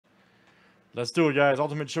Let's do it, guys.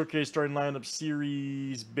 Ultimate Showcase starting lineup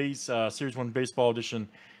series 1 baseball edition,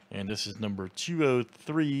 and this is number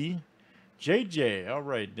 203. JJ. All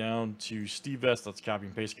right, down to Steve S. Let's copy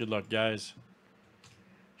and paste. Good luck, guys.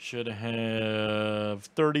 Should have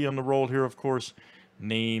 30 on the roll here, of course.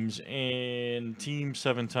 Names and teams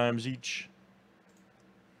 7 times each.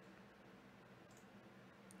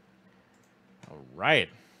 All right.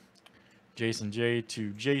 Jason J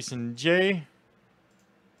to Jason J.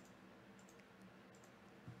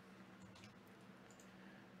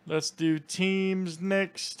 Let's do teams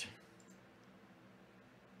next.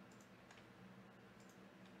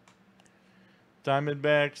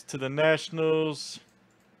 Diamondbacks to the Nationals.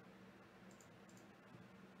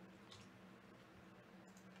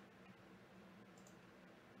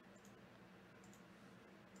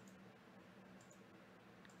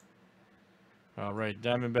 All right,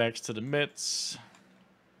 Diamondbacks to the Mets.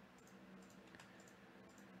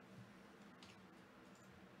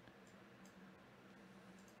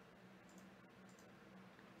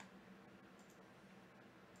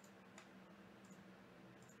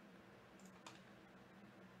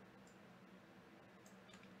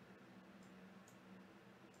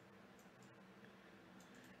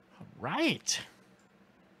 All right.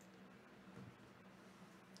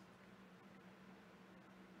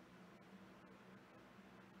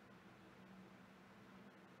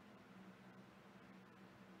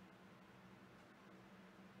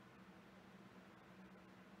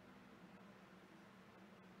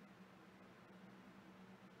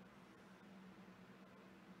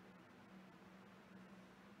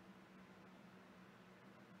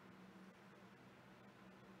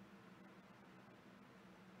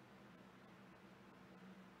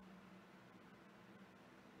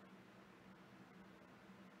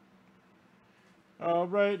 All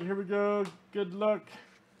right, here we go. Good luck.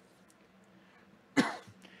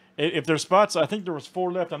 If there's spots, I think there was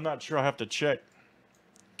 4 left. I'm not sure. I'll have to check.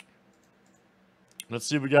 Let's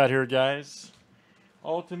see what we got here, guys.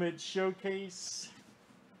 Ultimate Showcase.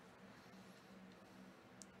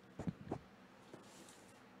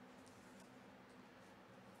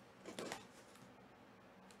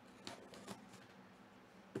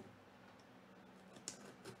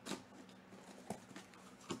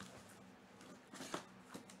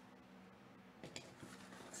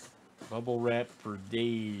 Bubble wrap for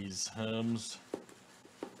days, Hums.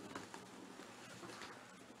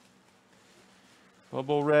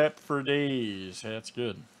 Bubble wrap for days. That's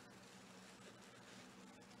good.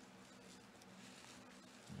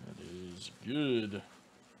 That is good.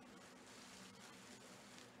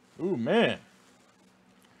 Ooh, man.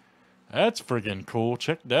 That's friggin' cool.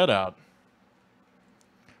 Check that out.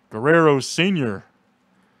 Guerrero Sr.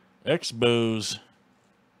 Expos.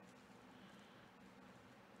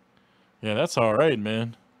 Yeah, that's all right,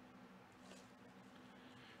 man.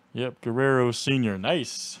 Yep, Guerrero Sr.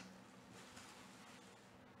 Nice.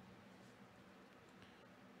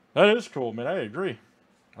 That is cool, man. I agree.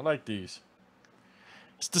 I like these.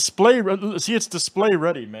 It's display. See, it's display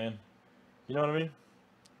ready, man. You know what I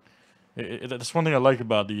mean? That's one thing I like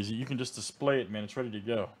about these. You can just display it, man. It's ready to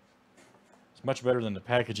go. It's much better than the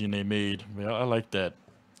packaging they made. I like that.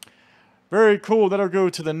 Very cool. That'll go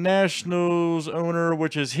to the Nationals owner,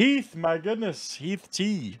 which is Heath. My goodness. Heath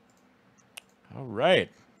T. All right.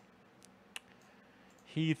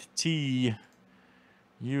 Heath T.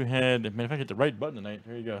 You had, man, if I hit the right button tonight.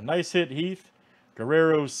 There you go. Nice hit, Heath.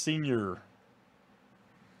 Guerrero Sr.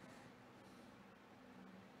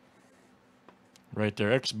 Right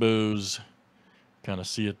there. Expos. Kind of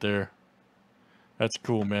see it there. That's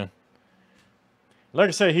cool, man. Like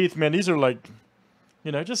I say, Heath, man, these are like,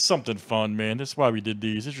 you know, just something fun, man. That's why we did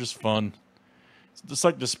these. It's just fun. It's just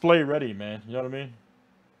like display ready, man. You know what I mean?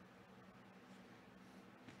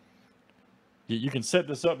 You can set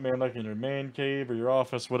this up, man, like in your man cave or your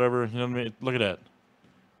office, whatever. You know what I mean? Look at that.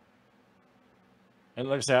 And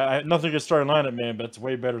like I said, I had nothing against starting lineup, man, but it's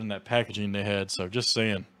way better than that packaging they had. So just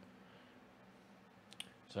saying.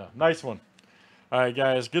 So nice one. All right,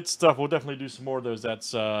 guys, good stuff. We'll definitely do some more of those.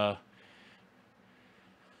 That's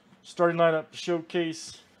starting lineup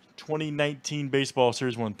showcase 2019 baseball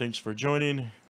series 1. Thanks for joining.